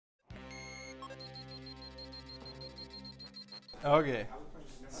Okay,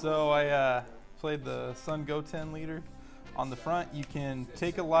 so I played the Son Goten leader. On the front, you can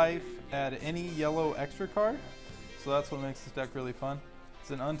take a life, add any yellow extra card, so that's what makes this deck really fun. It's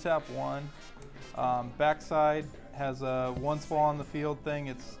an untap 1. Backside has a 1 spell on the field thing.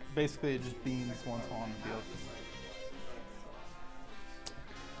 It's basically it just beams 1 spell on the field.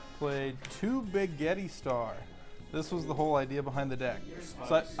 Played 2 big Gete Star. This was the whole idea behind the deck.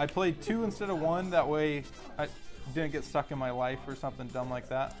 So I played 2 instead of 1, that way I didn't get stuck in my life or something dumb like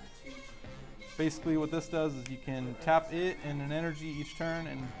that. Basically what this does is you can tap it and an energy each turn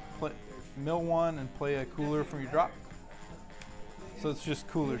and mill 1 and play a cooler from your drop. So it's just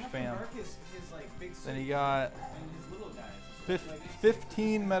cooler spam. Then you got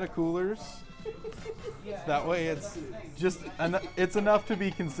 15 meta coolers. That way it's just it's enough to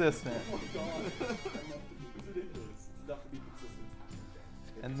be consistent.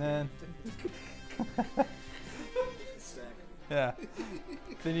 And then yeah.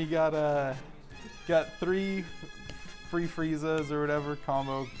 Then you got 3 free Friezas or whatever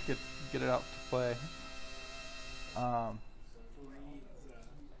combo, get it out to play.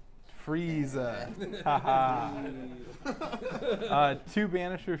 Frieza. Haha. 2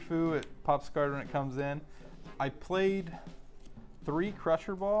 Banisher Fu, it pops a card when it comes in. I played 3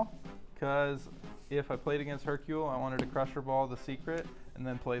 Crusher Ball, because if I played against Hercule, I wanted to Crusher Ball the secret and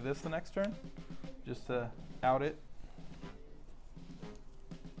then play this the next turn, just to out it.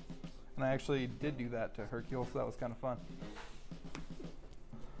 And I actually did do that to Hercule, so that was kind of fun.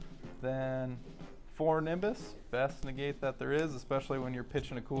 Then 4 Nimbus, best negate that there is, especially when you're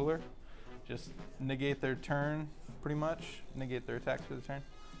pitching a cooler. Just negate their turn, pretty much. Negate their attacks for the turn.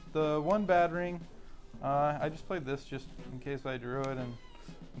 The 1 Bad Ring, I just played this just in case I drew it, and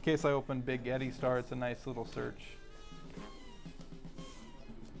in case I open big Gete Star, it's a nice little search.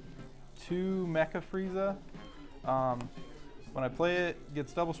 2 Mecha Frieza. When I play it, it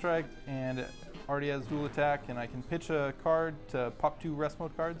gets double strike and it already has dual attack, and I can pitch a card to pop 2 rest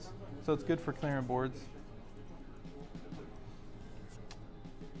mode cards, so it's good for clearing boards.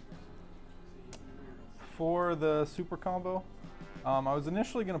 For the super combo, I was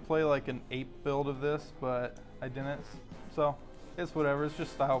initially going to play like an 8 build of this, but I didn't, so it's whatever. It's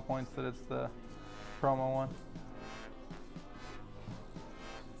just style points that it's the promo one.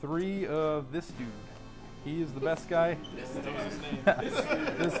 3 of this dude. He is the best guy.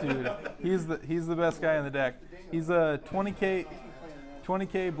 This dude. He's the best guy in the deck. He's a 20k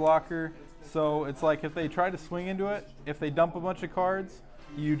blocker. So it's like if they try to swing into it, if they dump a bunch of cards,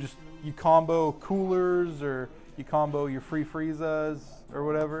 you combo coolers, or you combo your free Friezas or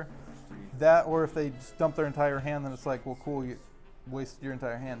whatever. That, or if they just dump their entire hand, then it's like, well, cool, you wasted your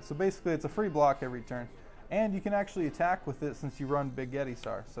entire hand. So basically, it's a free block every turn, and you can actually attack with it since you run big Gete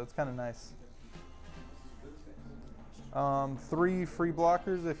Star. So it's kind of nice. 3 free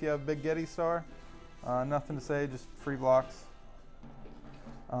blockers if you have big Gete Star. Nothing to say, just free blocks.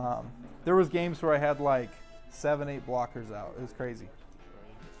 There was games where I had like 7, 8 blockers out. It was crazy.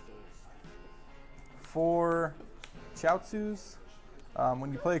 4 Chaozus.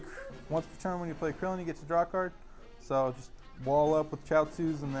 When you play once per turn, when you play Krillin, you get to draw a card. So just wall up with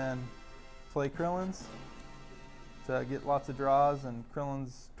Chaozus and then play Krillins to get lots of draws, and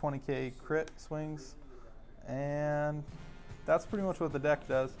Krillin's 20k crit swings. And that's pretty much what the deck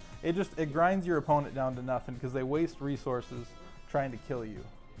does. It grinds your opponent down to nothing because they waste resources trying to kill you.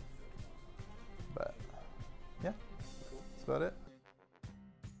 But yeah, that's about it.